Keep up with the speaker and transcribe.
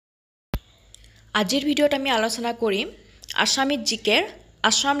আজিৰ ভিডিঅ'ত আমি আলোচনা কৰিম আসামিজ জিকেৰ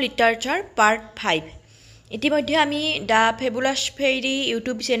আসাম লিটাৰেচাৰ Part-5 ইতিমধ্যে আমি TheFabulousFairy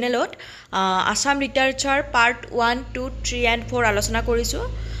ইউটিউব চেনেলত আসাম লিটাৰেচাৰ Part-1, 2, 3 and 4 আলোচনা কৰিছোঁ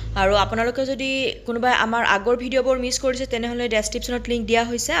আৰু আপোনালোকে যদি কোনোবা আমাৰ আগৰ ভিডিঅ'বোৰ মিছ কৰিছে তেনেহলে ডেসক্ৰিপচনত লিংক দিয়া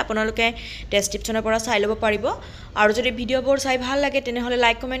হৈছে আপোনালোকে ডেসক্ৰিপচনৰ পৰা চাই ল'ব পাৰিব আৰু যদি ভিডিঅ'বোৰ চাই ভাল লাগে তেনেহলে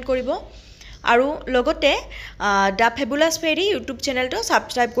লাইক কমেন্ট কৰিব আৰু লগতে TheFabulousFairy ইউটিউব চেনেলটো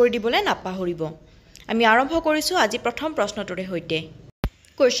সাবস্ক্ৰাইব কৰি দিবলৈ নাপাহৰিব আমি আৰম্ভ কৰিছো আজি প্ৰথম প্ৰশ্নটোৰে হৈতে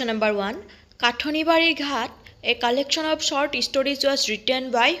Question number 1 কাঠনিবাৰীৰ ঘাট A collection of short stories was written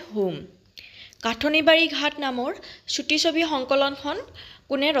by whom Kathanibari ঘাট নামৰ ছুটি ছবি সংকলনখন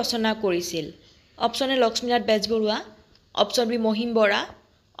কোনে ৰচনা কৰিছিল option A Lakshminath Bezbaroa option B Mahim Bora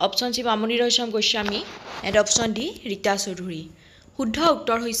option C Mamoni Raisom Goswami and option D Rita Choudhury শুদ্ধ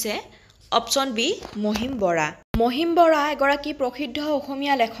উত্তৰ হৈছে অপচন বি মহিম বৰা মহিম বৰা এগৰাকী প্ৰসিদ্ধ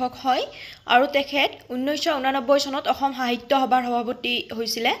অসমীয়া লেখক হয় আৰু তেখেত 1989 চনত অসম সাহিত্য সভাৰ সভাপতি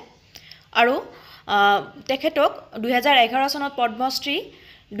হৈছিল আৰু তেখেতক 2011 চনত পদ্মশ্ৰী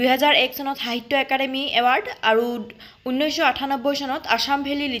 2001 চনত সাহিত্য একাডেমি এৱাৰ্ড আৰু 1998 চনত আসাম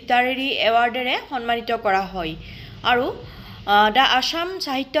ভেলি লিটাৰেৰী এৱাৰ্ডেৰে সন্মানিত কৰা হয় আৰু The Assam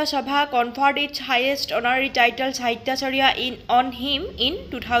Sahitya Sabha conferred its highest honorary title Sahitya on him in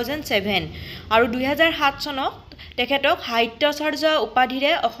 2007 আৰু 2007 চনত তেখেতক সাহিত্যাচাৰ্য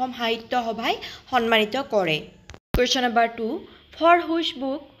উপাধিৰে অসম সাহিত্য সভাই সন্মানিত কৰে Question number 2 For which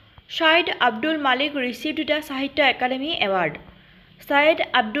book Syed Abdul Malik received the Sahitya Academy Award Syed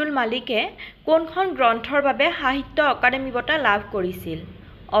Abdul Malike কোনখন গ্ৰন্থৰ বাবে সাহিত্য একাডেমি বঁটা লাভ কৰিছিল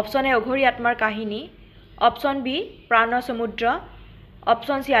অপচন এ অঘৰী আত্মাৰ কাহিনী অপচন বি প্ৰাণ সমুদ্ৰ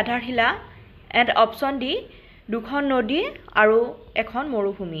অপচন সি আধাৰশিলা এণ্ড অপচন ডি দুখন নদী আৰু এখন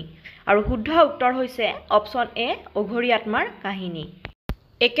মৰুভূমি আৰু শুদ্ধ উত্তৰ হৈছে অপচন এ অঘৰী আত্মাৰ কাহিনী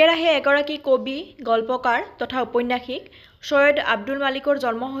একেৰাহে এগৰাকী কবি গল্পকাৰ তথা উপন্যাসিক সৈয়দ আব্দুল মালিকৰ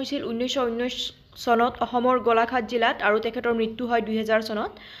জন্ম হৈছিল 1919 চনত অসমৰ গোলাঘাট জিলাত আৰু তেখেতৰ মৃত্যু হয় 2000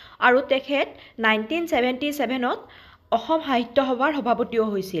 চনত আৰু তেখেত 1977ত অসম সাহিত্য সভাৰ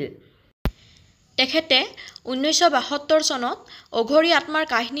সভাপতিও হৈছিল তেখেতে 1972 চনত অঘৰী আত্মাৰ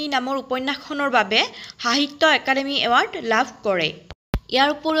কাহিনী নামৰ উপন্যাসখনৰ বাবে সাহিত্য একাডেমি এৱাৰ্ড লাভ কৰে ইয়াৰ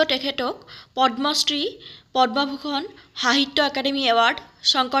উপৰিও তেখেতক পদ্মশ্ৰী পদ্মভূষণ সাহিত্য একাডেমি এৱাৰ্ড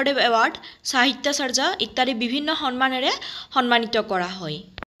শংকৰদেৱ এৱাৰ্ড সাহিত্যাচাৰ্য ইত্যাদি বিভিন্ন সন্মানেৰে সন্মানিত কৰা হয়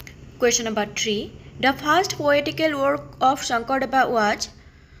Question number 3 The first poetical work of Shankardeva was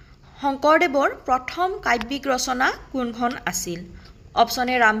শংকৰদেৱৰ প্ৰথম কাব্যিক ৰচনা কোনখন আছিল অপচন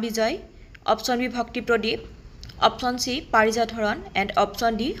এ ৰাম বিজয় অপচন বি ভক্তি Pradip option C পাৰিজাতহৰণ and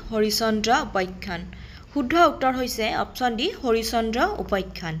option D Harichandra উপাখ্যান শুদ্ধ উত্তৰ হৈছে অপচন ডি হৰিচন্দ্ৰ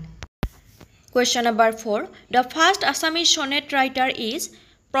উপাখ্যান Question number 4 The first Assamese sonnet writer is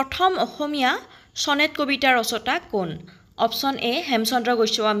প্ৰথম অসমীয়া সনেট কবিতা ৰচয়িতা কোন option A Hemchandra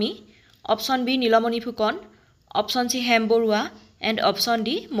Goswami option B Nilmani Phukan option C Hem Barua and option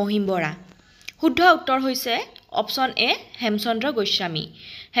D Mahim Bora শুদ্ধ উত্তৰ হৈছে অপচন এ হেমচন্দ্ৰ গোস্বামী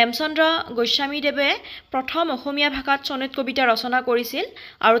হেমচন্দ্ৰ গোস্বামী দেৱে প্ৰথম অসমীয়া ভাষাত সনেট কবিতা ৰচনা কৰিছিল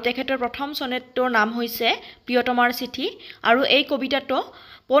আৰু তেখেতৰ প্ৰথম সনেটৰ নাম হৈছে প্ৰিয়তমাৰ চিঠি আৰু এই কবিতাটো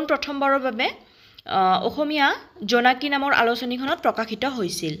পোন প্ৰথমবাৰৰ বাবে অসমীয়া জোনাকী নামৰ আলোচনীখনত প্ৰকাশিত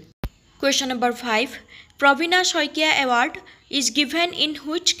হৈছিল Question number 5 Pravina Shoikia Award is given in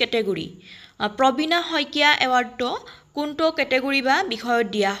which category Pravina Shoikia Award to কোনটো ক্যাটাগরি বা বিষয়ত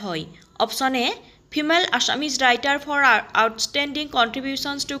দিয়া হয় option A Female Assamese writer for outstanding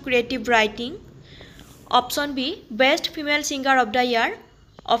contributions to creative writing option B best female singer of the year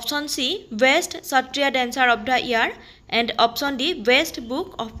option C best Satriya dancer of the year and option D best book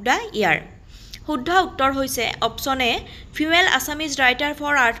of the year শুদ্ধ উত্তৰ হৈছে option A Female Assamese writer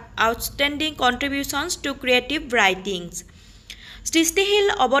for outstanding contributions to creative writings সৃষ্টিশীল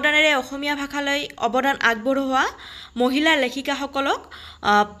অৱদানেৰে অসমীয়া ভাষালৈ অৱদান আগবঢ়োৱা মহিলা লেখিকাসকলক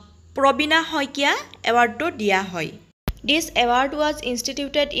Pravina Shoikia Award দিয়া হয় This award was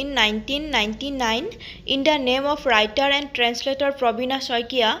instituted in 1999 in the name of writer and translator Pravina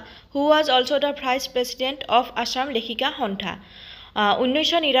Shoikia who was also the vice president of Assam লেখিকা সন্থা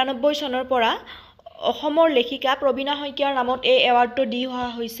 1999 চনৰ পৰা অসমৰ লেখিকা প্ৰবীণা শইকীয়াৰ নামত এই এৱাৰ্ডটো দি হোৱা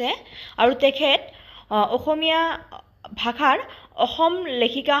হৈছে আৰু তেখেত অসমীয়া ভাষাৰ অসম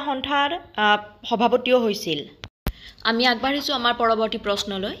লেখিকা সন্থাৰ সভাপতিও হৈছিল আমি আগবাঢ়িছো আমাৰ পৰৱৰ্তী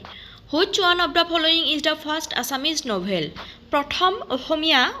প্ৰশ্নলৈ Which one of the following is the first Assamese novel প্ৰথম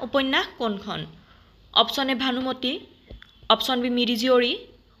অসমীয়া উপন্যাস কোনখন অপচন এ ভানুমতি অপচন বি মিৰিজিয়ৰী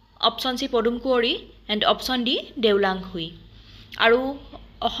অপচন সি পদুম কুঁৱৰী এণ্ড অপচন ডি দেউলাংখুই আৰু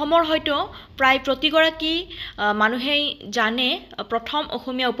অসমৰ হয়তো প্ৰায় প্ৰতিগৰাকী মানুহেই জানে প্ৰথম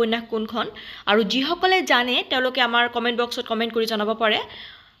অসমীয়া উপন্যাস কোনখন আৰু যিসকলে জানে তেওঁলোকে আমাৰ কমেন্ট বক্সত কমেন্ট কৰি জনাব পাৰে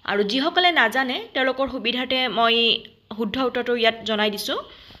আৰু যিসকলে নাজানে তেওঁলোকৰ সুবিধাতে মই শুদ্ধ উত্তৰটো ইয়াত জনাই দিছো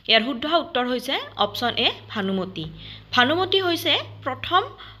ইয়াৰ শুদ্ধ উত্তৰ হৈছে অপচন এ ভানুমতি ভানুমতি হৈছে প্ৰথম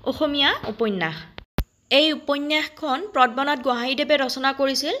অসমীয়া উপন্যাস এই উপন্যাসখন পদ্মনাথ গোহাঞিদেৱে ৰচনা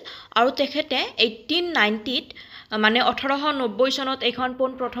কৰিছিল আৰু তেখেতে 1890 মানে 1890 চনত এইখন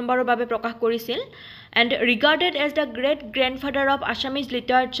প্ৰথমবাৰৰ বাবে প্ৰকাশ কৰিছিল and regarded as the great grandfather of Assamese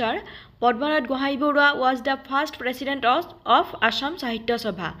literature Padmanath Gohain Borua was the first president of Assam Sahitya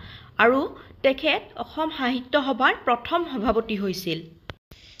Sabha আৰু তেখেত অসম সাহিত্য সভাৰ প্ৰথম সভাপতি হৈছিল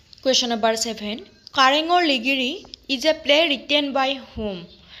Question number 7 Karengor Ligiri is a play written by whom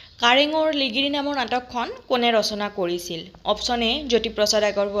Karengor Ligiri নামৰ নাটকখন কোনে ৰচনা কৰিছিল option A Jyotiprasad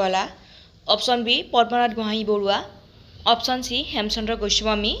Agarwala option B Padmanath Gohain Barua option C Hemchandra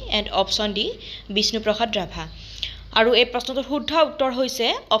Goswami and option D Bishnuprasad Rabha আৰু এই প্ৰশ্নটোৰ শুদ্ধ উত্তৰ হৈছে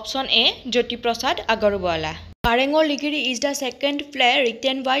option A Jyotiprasad Agarwala Karengor Ligiri is the second play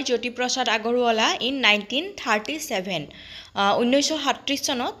written by Jyotiprasad Agarwala in 1937 1937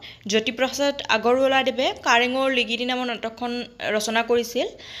 চনত জ্যোতিপ্ৰসাদ আগৰৱালা দেৱে কাৰেঙৰ লিগিৰি নামৰ নাটকখন ৰচনা কৰিছিল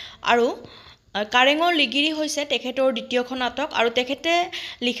আৰু কাৰেঙৰ লিগিৰি হৈছে তেখেতৰ দ্বিতীয়খন নাটক আৰু তেখেতে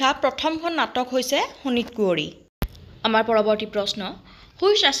লিখা প্ৰথমখন নাটক হৈছে শোণিতকুঁৱৰী আমাৰ পৰৱৰ্তী প্ৰশ্ন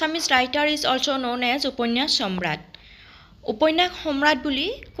Which Assamese writer is also known as উপন্যাস সম্ৰাট উপন্যাস সম্ৰাট বুলি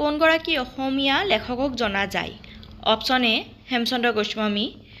কোন গৰাকী অসমীয়া লেখকক জনা যায় option A Hemchandra Goswami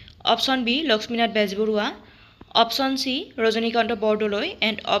option B Lakshminath Bezbaroa option C Rajanikanta Bordoloi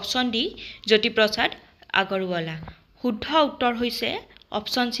and option D Jyotiprasad Agarwala শুদ্ধ উত্তৰ হৈছে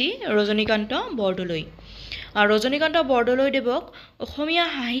অপচন সি ৰজনীকান্ত বৰদলৈ ৰজনীকান্ত বৰদলৈ দেৱক অসমীয়া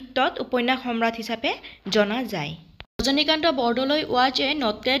সাহিত্যত উপন্যাস সম্ৰাট হিচাপে জনা যায় Rajanikanta Bordoloi was a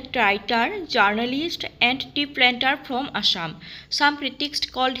noted writer, journalist and tea planter from Assam. Some critics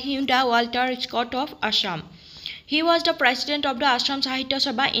called him the Walter Scott of Assam. He was the president of the Assam Sahitya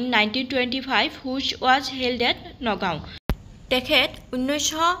Sabha in 1925 which was held at Nagaon. তেখেত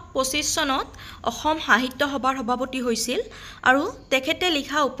 1925 চনত অসম সাহিত্য সভাৰ সভাপতি হৈছিল আৰু তেখেতে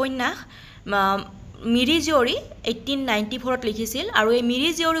লিখা উপন্যাস মিৰি জীয়ৰী 1894ত লিখিছিল আৰু এই মিৰি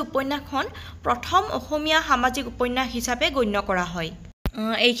জীয়ৰী উপন্যাসখন প্ৰথম অসমীয়া সামাজিক উপন্যাস হিচাপে গণ্য কৰা হয়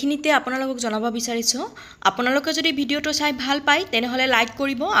এইখিনিতে আপোনালোকক জনাব বিচাৰিছো আপোনালোকে যদি ভিডিওটো চাই ভাল পায় তেনেহলে লাইক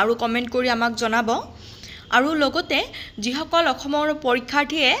কৰিব আৰু কমেন্ট কৰি আমাক জনাব আৰু লগতে যিসকল অসমৰ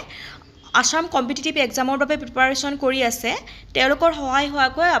পৰীক্ষাৰ্থীয়ে আসাম কম্পিটিটিভ এক্সামৰ বাবে প্ৰিপাৰেচন কৰি আছে তেওঁলোকৰ সহায়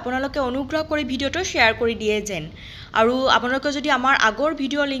হোৱাকৈ আপোনালোকে অনুগ্ৰহ কৰি ভিডিওটো শ্বেয়াৰ কৰি দিয়ে যেন আৰু আপোনালোকে যদি আমাৰ আগৰ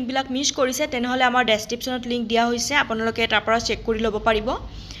ভিডিও লিংক বিলাক মিছ কৰিছে তেনেহলে আমাৰ ডেসক্ৰিপচনত লিংক দিয়া হৈছে আপোনালোকে তাৰ পৰা চেক কৰি ল'ব পাৰিব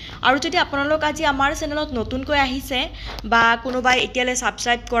আৰু যদি আপোনালোক আজি আমাৰ চেনেলত নতুনকৈ আহিছে বা কোনোবাই এতিয়ালে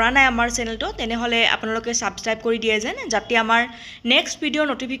সাবস্ক্ৰাইব কৰা নাই আমাৰ চেনেলটো তেনেহলে আপোনালোকে সাবস্ক্ৰাইব কৰি দিয়ে যেন যাতে আমাৰ নেক্সট ভিডিও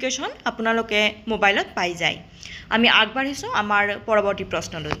নটিফিকেশন আপোনালোকে মোবাইলত পাই যায় আমি আগবাঢ়িছো আমাৰ পৰৱৰ্তী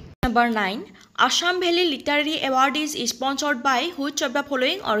প্ৰশ্নলৈ Number 9 Assam Valley Literary Award is sponsored by which of the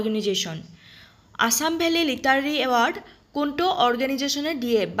following organization Assam Valley Literary Award কোনটো অর্গানাইজেশনে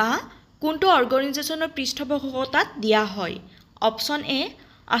দিয়ে বা কোনটো অৰ্গানাইজেশনৰ পৃষ্ঠপোষকতাত দিয়া হয় অপচন এ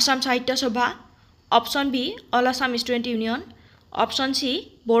আসাম সাহিত্য সভা option B all Assam student union option সি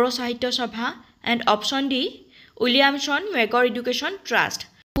বড়ো সাহিত্য সভা and option D Williamson মেগৰ education trust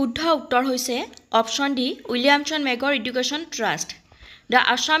শুদ্ধ উত্তৰ হৈছে option D Williamson মেগৰ education trust The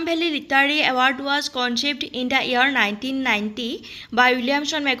Assam Valley Literary Award was conceived in the year 1990 by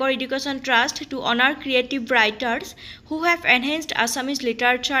Williamson Magor Education Trust to honor creative writers who have enhanced Assamese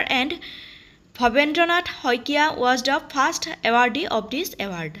literature and Bhavendranath Hoikia was the first awardee of this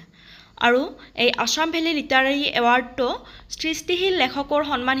award. আৰু এই Assam Valley Literary Award to সৃষ্টিশীল লেখকৰ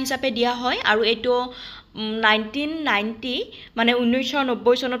সন্মান হিচাপে দিয়া হয় আৰু এটো 1990 মানে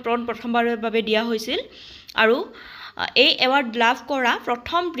 1990 চনত প্ৰথমবাৰৰ বাবে দিয়া হৈছিল আৰু এই এৱাৰ্ড লাভ কৰা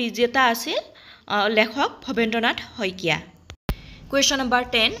প্ৰথম বিজেতা আছিল লেখক Bhabendranath হইকিয়া Question number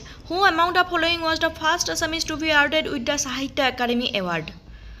 10 Who among the following was the first Assamese to be awarded with the Sahitya Academy Award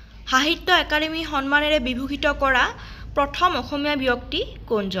সাহিত্য একাডেমি সন্মানেৰে বিভূষিত কৰা প্ৰথম অসমীয়া ব্যক্তি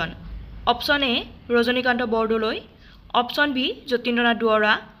কোনজন option A Rajanikanta Bordoloi option B জ্যোতিন্দ্ৰনাথ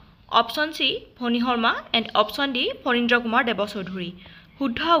Duwara option C Phani Sharma and option D Phanindra Kumar Devchoudhury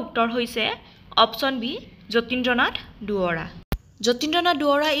শুদ্ধ উত্তৰ হৈছে option B Jyotindranath Duora. Jyotindranath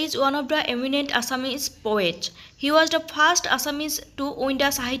Duora is one of the eminent Assamese poets. He was the first Assamese to win the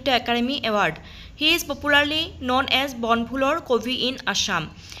Sahitya Academy Award. He is popularly known as Bonphulor Kobi in Assam.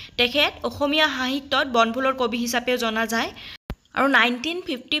 তেখেত অসমীয়া সাহিত্যত বনফুলৰ কবি হিচাপে জনা যায় আৰু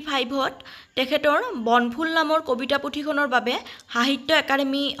 1955ত তেখেতৰ বনফুল নামৰ কবিতা পুথিখনৰ বাবে সাহিত্য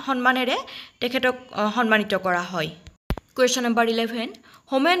একাডেমী সন্মানেৰে তেখেতক সন্মানিত কৰা হয়। Question number 11.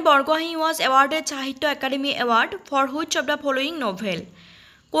 Homen Borgohain was awarded Sahitya Academy Award for which of the following novel?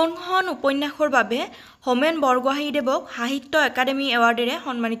 কোনখন উপন্যাসৰ বাবে হোমেন বৰগোহাঞি দেৱক সাহিত্য একাডেমী এৱাৰ্ডেৰে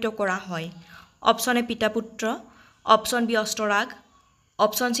সন্মানিত কৰা হয়? অপশ্যন এ পিতা পুত্ৰ, option B অষ্টৰাগ,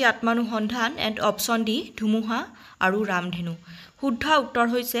 option C Atmanusandhan and option D ধুমুহা আৰু ৰামধেনু। শুদ্ধ উত্তৰ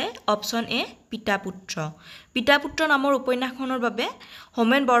হৈছে অপশ্যন এ পিতা পুত্ৰ। পিতা পুত্ৰ নামৰ উপন্যাসখনৰ বাবে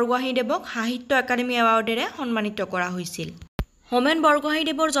হোমেন বৰগোহাঞি দেৱক সাহিত্য একাডেমী এৱাৰ্ডেৰে সন্মানিত কৰা হৈছিল। হোমেন বৰগোহাঞি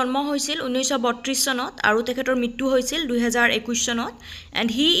দেৱৰ জন্ম হৈছিল 1932 চনত আৰু তেখেতৰ মৃত্যু হৈছিল 2021 চনত and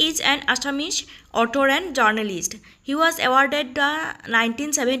he is an Assamese author and journalist. He was awarded the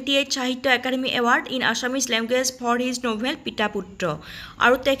 1978 সাহিত্য academy award in Assamese language for his novel পিতা পুত্ৰ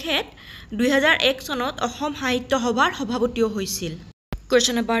আৰু তেখেত 2001 চনত অসম সাহিত্য সভাৰ সভাপতিও হৈছিল।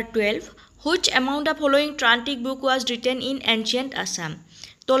 Question number 12. Which among the following Trantic book was written in ancient Assam?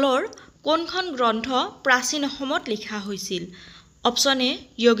 তলৰ কোনখন গ্ৰন্থ প্ৰাচীন অসমত লিখা হৈছিল? অপশ্যন এ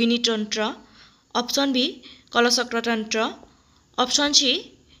যোগিনী তন্ত্ৰ, অপশ্যন বি কলচক্ৰতন্ত্ৰ, অপশ্যন চি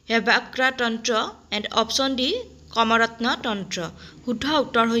হেবাক্ৰা তন্ত্ৰ এণ্ড অপশ্যন ডি কমৰত্ন তন্ত্ৰ। শুদ্ধ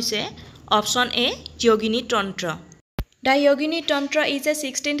উত্তৰ হৈছে অপশ্যন এ যোগিনী তন্ত্ৰ। The Yogini Tantra is a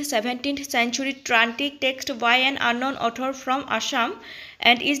 16th-17th century Trantic text by an unknown author from Assam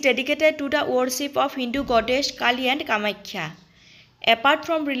and is dedicated to the worship of Hindu goddess Kali and Kamakhya. Apart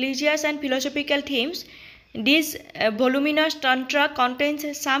from religious and philosophical themes, this voluminous Tantra contains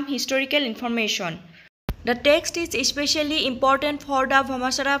some historical information. The text is especially important for the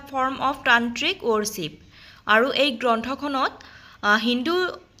Vamasara form of Tantric worship. আৰু এই গ্ৰন্থখনত হিন্দু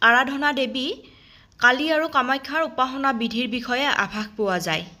আৰাধনা দেৱী কালী আৰু কামাখ্যাৰ উপাসনা বিধিৰ বিষয়ে আভাস পোৱা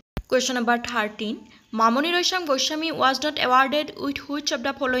যায়। Question number 13. Mamoni Raisom Goswami was not awarded with which of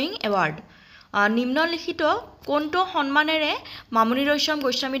the following award? নিম্নলিখিত কোনটো সন্মানেৰে মামনি ৰয়ছম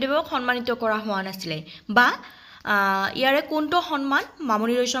গোস্বামী দেৱক সন্মানিত কৰা হোৱা নাছিলে বা ইয়াৰে কোনটো সন্মান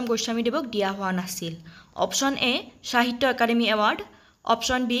মামনি ৰয়ছম গোস্বামী দেৱক দিয়া হোৱা নাছিল? অপশ্যন এ সাহিত্য academy award,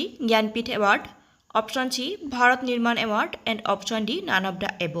 option B Jnanpith award, option C Bharat নিৰ্মাণ award and option D none of the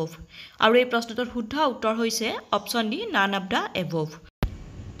above. আৰু এই প্ৰশ্নটোৰ শুদ্ধ উত্তৰ হৈছে option D none of the above.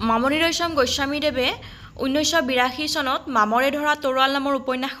 Mamoni Raisom গোস্বামীদেৱে 1982 চনত মামৰে ধৰা তৰোৱাল নামৰ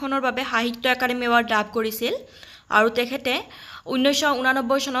উপন্যাসখনৰ বাবে সাহিত্য একাডেমী এৱাৰ্ড লাভ কৰিছিল আৰু তেখেতে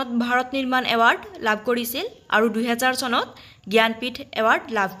 1989 চনত ভাৰত নিৰ্মাণ এৱাৰ্ড লাভ কৰিছিল আৰু 2000 চনত জ্ঞানপীঠ এৱাৰ্ড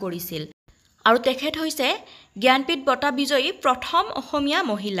লাভ কৰিছিল আৰু তেখেত হৈছে জ্ঞানপীঠ বঁটা বিজয়ী প্ৰথম অসমীয়া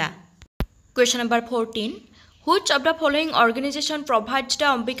মহিলা। Question number 14. Which of the following organization provides the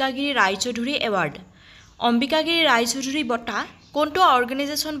Ambikagiri Roychowdhury award? Ambikagiri Roychowdhury বঁটা কোনটো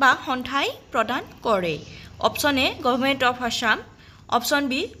অৰ্গেনাইজেশ্যন বা সন্থাই প্ৰদান কৰে? Option A government of Assam, option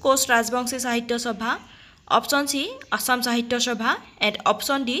B Koch Rajbongshi সাহিত্য সভা, অপশ্যন চি আছাম সাহিত্য সভা এণ্ড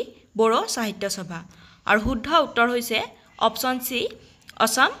অপশ্যন ডি বড়ো সাহিত্য সভা। আৰু শুদ্ধ উত্তৰ হৈছে অপশ্যন চি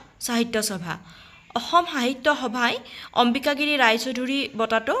আছাম সাহিত্য সভা। অসম সাহিত্য সভাই অম্বিকাগিৰি ৰায়চৌধুৰী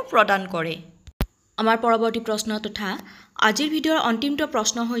বঁটাটো প্ৰদান কৰে। আমাৰ পৰৱৰ্তী প্ৰশ্ন তথা আজিৰ ভিডিঅ'ৰ অন্তিমটো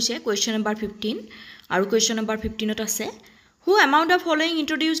প্ৰশ্ন হৈছে কুৱেশ্যন নম্বৰ 15 আৰু কুৱেশ্যন নম্বৰ 15ত আছে Who among the following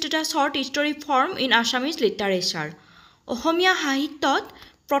introduced the short story form in Assamese literature? অসমীয়া সাহিত্যত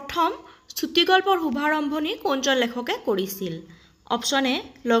প্ৰথম চুটিগল্পৰ শুভাৰম্ভণি কোনজন লেখকে কৰিছিল? Option A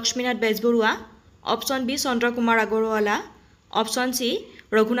Lakshminath Bezbaroa, option B Chandra Kumar Agarwala, option C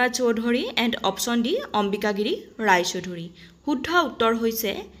Raghunath Choudhury and option D Ambikagiri Roychowdhury. শুদ্ধ উত্তৰ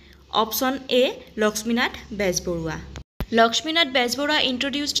হৈছে option A Lakshminath Bezbaroa. Lakshminath Bezbora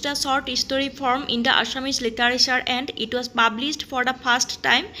introduced the short story form in the Assamese literature and it was published for the first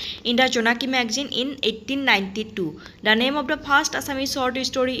time in the Jonaki magazine in 1892. The name of the first Assamese short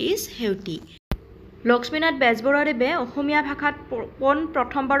story is Heuti. Lakshminath Bezbora দেৱে অসমীয়া ভাষাত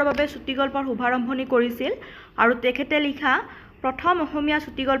প্ৰথমবাৰৰ বাবে চুটিগল্পৰ শুভাৰম্ভণি কৰিছিল আৰু তেখেতে লিখা প্ৰথম অসমীয়া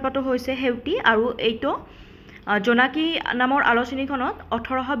চুটিগল্পটো হৈছে হেউতি আৰু এইটো জোনাকী নামৰ আলোচনীখনত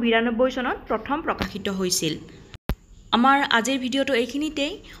 1892 চনত প্ৰথম প্ৰকাশিত হৈছিল। আমাৰ আজিৰ ভিডিঅ'টো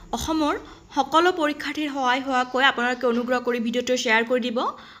এইখিনিতেই। অসমৰ সকলো পৰীক্ষাৰ্থীৰ সহায় হোৱাকৈ আপোনালোকে অনুগ্ৰহ কৰি ভিডিঅ'টো শ্বেয়াৰ কৰি দিব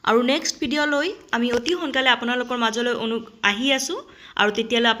আৰু নেক্সট ভিডিঅ'লৈ আমি অতি সোনকালে আপোনালোকৰ মাজলৈ আহি আছোঁ আৰু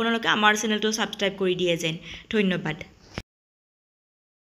তেতিয়ালৈ আপোনালোকে আমাৰ চেনেলটো ছাবস্ক্ৰাইব কৰি দিয়ে যেন। ধন্যবাদ।